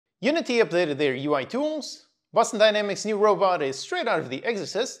Unity updated their UI tools, Boston Dynamics' new robot is straight out of The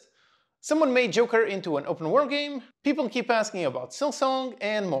Exorcist, someone made Joker into an open world game, people keep asking about Silksong,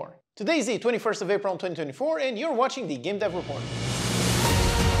 and more. Today is the 21st of April 2024, and you're watching the Game Dev Report.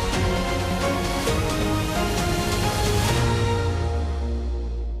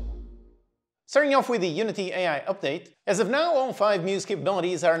 Starting off with the Unity AI update, as of now all 5 Muse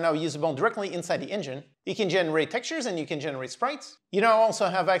capabilities are now usable directly inside the engine. You can generate textures and you can generate sprites. You now also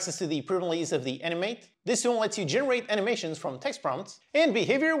have access to the pre-release of the Animate. This tool lets you generate animations from text prompts, and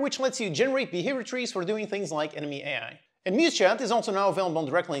Behavior, which lets you generate behavior trees for doing things like enemy AI. And Muse Chat is also now available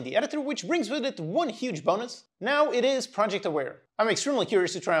directly in the editor, which brings with it one huge bonus. Now it is project aware. I'm extremely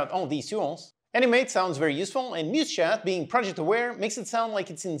curious to try out all of these tools. Animate sounds very useful, and Muse Chat, being project aware, makes it sound like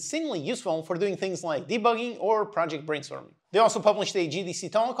it's insanely useful for doing things like debugging or project brainstorming. They also published a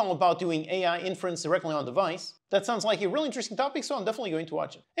GDC talk all about doing AI inference directly on device. That sounds like a really interesting topic, so I'm definitely going to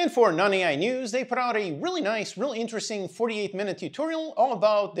watch it. And for non-AI news, they put out a really nice, really interesting 48-minute tutorial all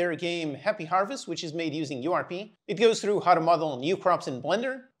about their game Happy Harvest, which is made using URP. It goes through how to model new crops in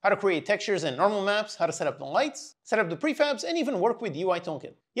Blender, how to create textures and normal maps, how to set up the lights, set up the prefabs, and even work with UI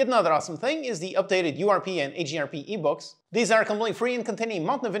Toolkit. Yet another awesome thing is the updated URP and HDRP ebooks. These are completely free and contain a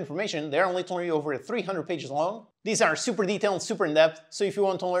mountain of information. They are literally over 300 pages long. These are super detailed, super in-depth, so if you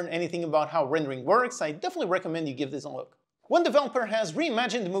want to learn anything about how rendering works, I definitely recommend you give this a look. One developer has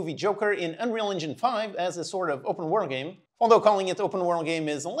reimagined the movie Joker in Unreal Engine 5 as a sort of open world game, although calling it open world game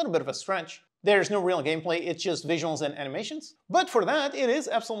is a little bit of a stretch. There's no real gameplay, it's just visuals and animations. But for that, it is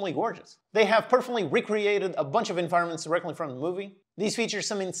absolutely gorgeous. They have perfectly recreated a bunch of environments directly from the movie. These feature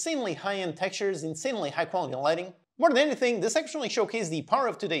some insanely high-end textures, insanely high-quality lighting. More than anything, this actually showcased the power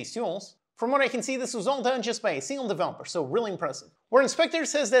of today's tools. From what I can see, this was all done just by a single developer, so really impressive. Where Spector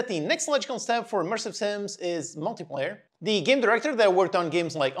says that the next logical step for immersive sims is multiplayer. The game director that worked on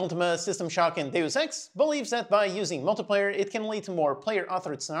games like Ultima, System Shock, and Deus Ex believes that by using multiplayer, it can lead to more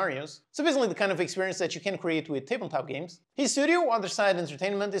player-authored scenarios. So basically the kind of experience that you can create with tabletop games. His studio, Other Side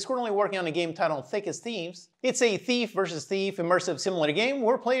Entertainment, is currently working on a game titled Thick as Thieves. It's a thief versus thief immersive simulator game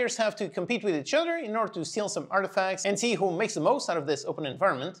where players have to compete with each other in order to steal some artifacts and see who makes the most out of this open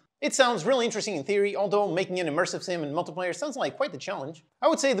environment. It sounds really interesting in theory, although making an immersive sim in multiplayer sounds like quite the challenge. I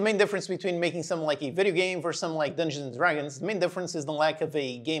would say the main difference between making something like a video game versus something like Dungeons & Dragons, the main difference is the lack of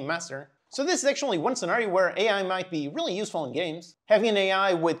a game master. So this is actually one scenario where AI might be really useful in games. Having an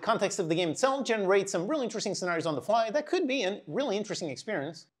AI with context of the game itself generates some really interesting scenarios on the fly that could be a really interesting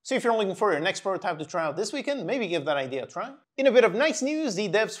experience. So if you're looking for your next prototype to try out this weekend, maybe give that idea a try. In a bit of nice news, the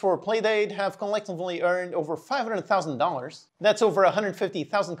devs for Playdate have collectively earned over $500,000. That's over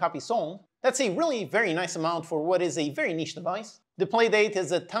 150,000 copies sold. That's a really very nice amount for what is a very niche device. The Playdate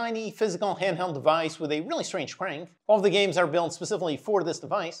is a tiny physical handheld device with a really strange crank. All of the games are built specifically for this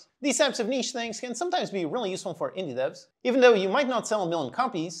device. These types of niche things can sometimes be really useful for indie devs. Even though you might not sell 1 million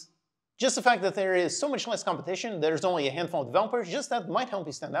copies, just the fact that there is so much less competition, there's only a handful of developers, just that might help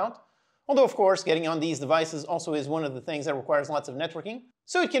you stand out. Although of course, getting on these devices also is one of the things that requires lots of networking.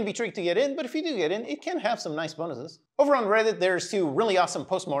 So it can be tricky to get in, but if you do get in, it can have some nice bonuses. Over on Reddit, there's 2 really awesome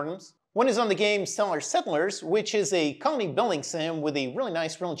postmortems. One is on the game Stellar Settlers, which is a colony building sim with a really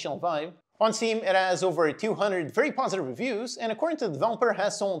nice, really chill vibe. On Steam, it has over 200 very positive reviews, and according to the developer,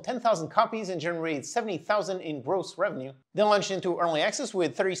 has sold 10,000 copies and generated 70,000 in gross revenue. They launched into early access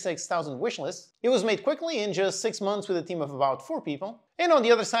with 36,000 wishlists. It was made quickly in just 6 months with a team of about 4 people. And on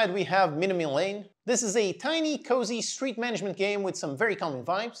the other side, we have Minami Lane. This is a tiny, cozy street management game with some very calming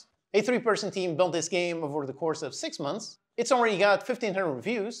vibes. A 3-person team built this game over the course of 6 months. It's already got 1,500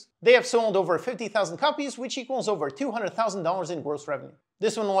 reviews. They have sold over 50,000 copies, which equals over $200,000 in gross revenue.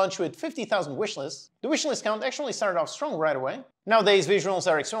 This one launched with 50,000 wishlists. The wishlist count actually started off strong right away. Nowadays, visuals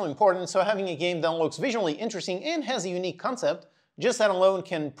are extremely important, so having a game that looks visually interesting and has a unique concept, just that alone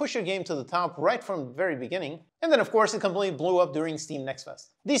can push your game to the top right from the very beginning. And then of course, it completely blew up during Steam Next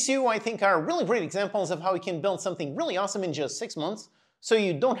Fest. These 2, I think, are really great examples of how you can build something really awesome in just 6 months, so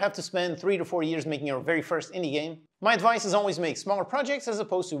you don't have to spend 3 to 4 years making your very first indie game. My advice is always make smaller projects as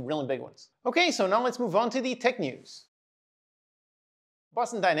opposed to really big ones. Okay, so now let's move on to the tech news.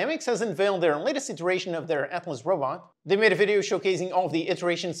 Boston Dynamics has unveiled their latest iteration of their Atlas robot. They made a video showcasing all of the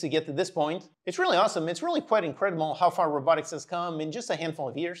iterations to get to this point. It's really awesome, it's really quite incredible how far robotics has come in just a handful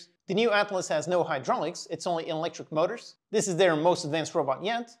of years. The new Atlas has no hydraulics, it's only electric motors. This is their most advanced robot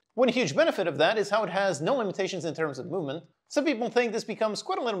yet. One huge benefit of that is how it has no limitations in terms of movement. Some people think this becomes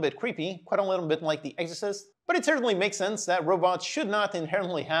quite a little bit creepy, quite a little bit like The Exorcist, but it certainly makes sense that robots should not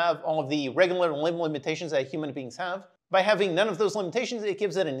inherently have all of the regular limitations that human beings have. By having none of those limitations, it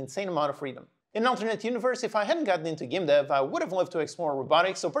gives it an insane amount of freedom. In an alternate universe, if I hadn't gotten into game dev, I would have loved to explore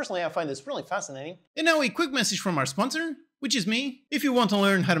robotics, so personally I find this really fascinating. And now a quick message from our sponsor, which is me. If you want to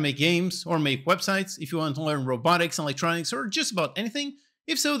learn how to make games, or make websites, if you want to learn robotics, electronics, or just about anything,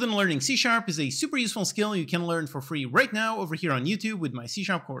 if so, then learning C# is a super useful skill you can learn for free right now over here on YouTube with my C#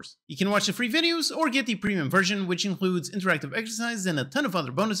 course. You can watch the free videos or get the premium version, which includes interactive exercises and a ton of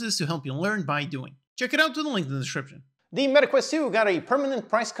other bonuses to help you learn by doing. Check it out with the link in the description. The Meta Quest 2 got a permanent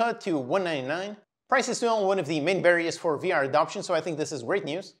price cut to $199. Price is still one of the main barriers for VR adoption, so I think this is great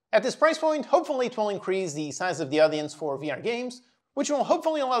news. At this price point, hopefully it will increase the size of the audience for VR games, which will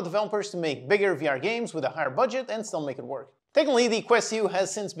hopefully allow developers to make bigger VR games with a higher budget and still make it work. Technically, the Quest 2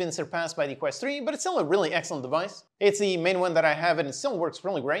 has since been surpassed by the Quest 3, but it's still a really excellent device. It's the main one that I have and it still works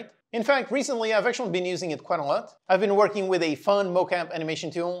really great. In fact, recently I've actually been using it quite a lot. I've been working with a fun mocap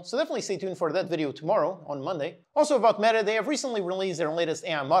animation tool, so definitely stay tuned for that video tomorrow, on Monday. Also about Meta, they have recently released their latest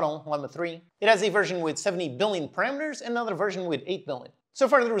AI model, Llama 3. It has a version with 70 billion parameters and another version with 8 billion. So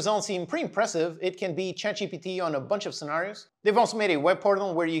far the results seem pretty impressive. It can beat ChatGPT on a bunch of scenarios. They've also made a web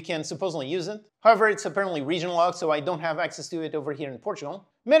portal where you can supposedly use it. However, it's apparently regional locked, so I don't have access to it over here in Portugal.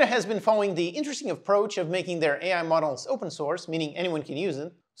 Meta has been following the interesting approach of making their AI models open source, meaning anyone can use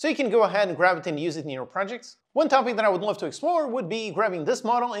it. So you can go ahead and grab it and use it in your projects. One topic that I would love to explore would be grabbing this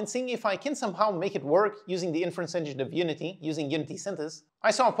model and seeing if I can somehow make it work using the inference engine of Unity, using Unity Synthesis.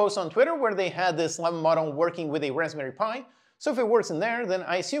 I saw a post on Twitter where they had this Llama model working with a Raspberry Pi. So if it works in there, then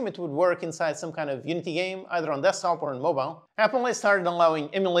I assume it would work inside some kind of Unity game, either on desktop or on mobile. Apple has started allowing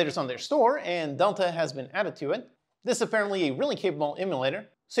emulators on their store, and Delta has been added to it. This is apparently a really capable emulator.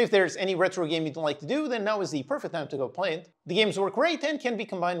 So if there's any retro game you'd like to do, then now is the perfect time to go play it. The games work great and can be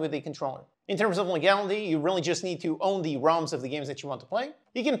combined with a controller. In terms of legality, you really just need to own the ROMs of the games that you want to play.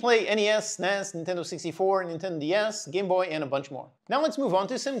 You can play NES, SNES, Nintendo 64, Nintendo DS, Game Boy, and a bunch more. Now let's move on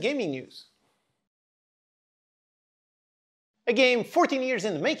to some gaming news. A game 14 years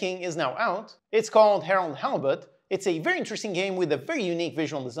in the making is now out. It's called Harold Halibut. It's a very interesting game with a very unique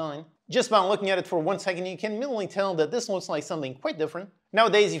visual design. Just by looking at it for 1 second, you can immediately tell that this looks like something quite different.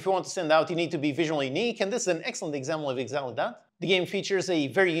 Nowadays, if you want to stand out, you need to be visually unique, and this is an excellent example of exactly that. The game features a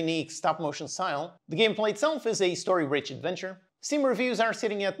very unique stop-motion style. The gameplay itself is a story-rich adventure. Steam reviews are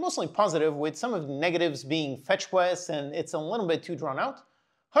sitting at mostly positive, with some of the negatives being fetch quests and it's a little bit too drawn out.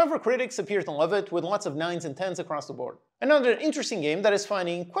 However, critics appear to love it, with lots of 9s and 10s across the board. Another interesting game that is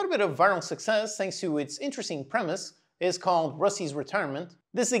finding quite a bit of viral success thanks to its interesting premise is called Rusty's Retirement.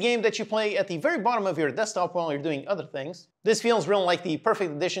 This is a game that you play at the very bottom of your desktop while you're doing other things. This feels really like the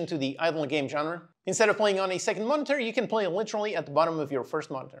perfect addition to the idle game genre. Instead of playing on a second monitor, you can play literally at the bottom of your first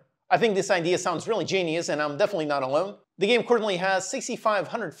monitor. I think this idea sounds really genius, and I'm definitely not alone. The game currently has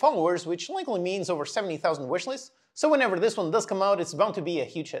 6,500 followers, which likely means over 70,000 wishlists, so whenever this one does come out, it's bound to be a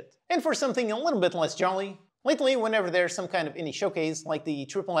huge hit. And for something a little bit less jolly, lately whenever there's some kind of indie showcase, like the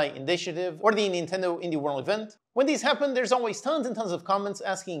AAA Initiative or the Nintendo Indie World event, when these happen, there's always tons and tons of comments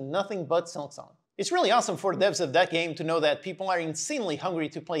asking nothing but Silksong. It's really awesome for the devs of that game to know that people are insanely hungry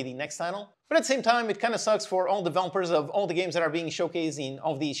to play the next title, but at the same time, it kinda sucks for all developers of all the games that are being showcased in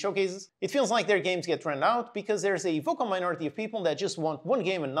all of these showcases. It feels like their games get run out because there's a vocal minority of people that just want one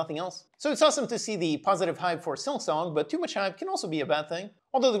game and nothing else. So it's awesome to see the positive hype for Silksong, but too much hype can also be a bad thing.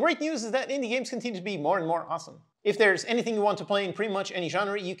 Although the great news is that indie games continue to be more and more awesome. If there's anything you want to play in pretty much any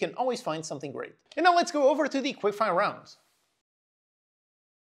genre, you can always find something great. And now let's go over to the quickfire rounds.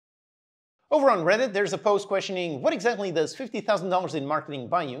 Over on Reddit, there's a post questioning what exactly does $50,000 in marketing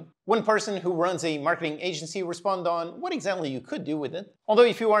buy you? One person who runs a marketing agency responded on what exactly you could do with it. Although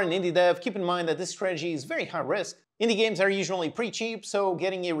if you are an indie dev, keep in mind that this strategy is very high risk. Indie games are usually pretty cheap, so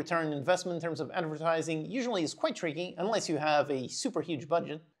getting a return on investment in terms of advertising usually is quite tricky unless you have a super huge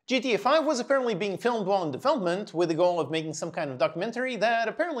budget. GTA5 was apparently being filmed while in development with the goal of making some kind of documentary that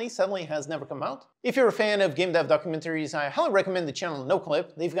apparently sadly has never come out. If you're a fan of game dev documentaries, I highly recommend the channel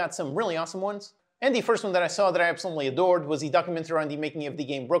NoClip. They've got some really awesome ones. And the first one that I saw that I absolutely adored was the documentary on the making of the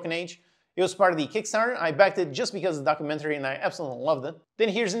game Broken Age. It was part of the Kickstarter. I backed it just because of the documentary and I absolutely loved it. Then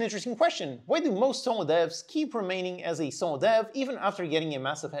here's an interesting question. Why do most solo devs keep remaining as a solo dev even after getting a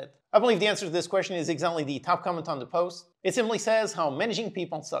massive hit? I believe the answer to this question is exactly the top comment on the post. It simply says how managing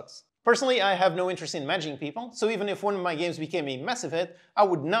people sucks. Personally, I have no interest in managing people, so even if one of my games became a massive hit, I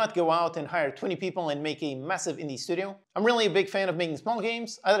would not go out and hire 20 people and make a massive indie studio. I'm really a big fan of making small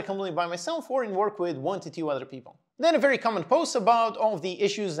games, either completely by myself or in work with 1 to 2 other people. Then a very common post about all of the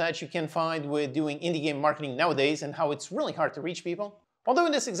issues that you can find with doing indie game marketing nowadays and how it's really hard to reach people. Although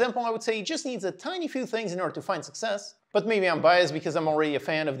in this example I would say it just needs a tiny few things in order to find success, but maybe I'm biased because I'm already a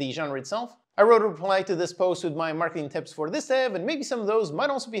fan of the genre itself. I wrote a reply to this post with my marketing tips for this dev, and maybe some of those might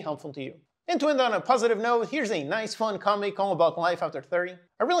also be helpful to you. And to end on a positive note, here's a nice fun comic all about life after 30.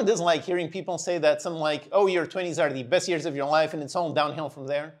 I really dislike hearing people say that something like, oh, your 20s are the best years of your life and it's all downhill from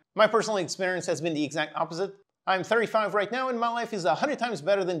there. My personal experience has been the exact opposite. I'm 35 right now and my life is 100 times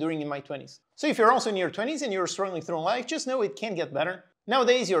better than during in my 20s. So if you're also in your 20s and you're struggling through life, just know it can get better.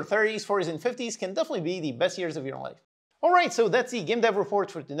 Nowadays, your 30s, 40s, and 50s can definitely be the best years of your life. Alright, so that's the Game Dev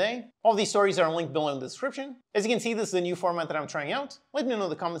Report for today. All these stories are linked below in the description. As you can see, this is the new format that I'm trying out. Let me know in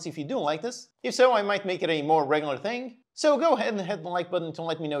the comments if you do like this. If so, I might make it a more regular thing. So go ahead and hit the like button to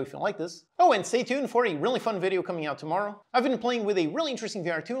let me know if you like this. Oh, and stay tuned for a really fun video coming out tomorrow. I've been playing with a really interesting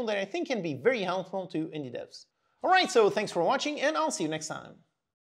VR tool that I think can be very helpful to indie devs. Alright, so thanks for watching and I'll see you next time.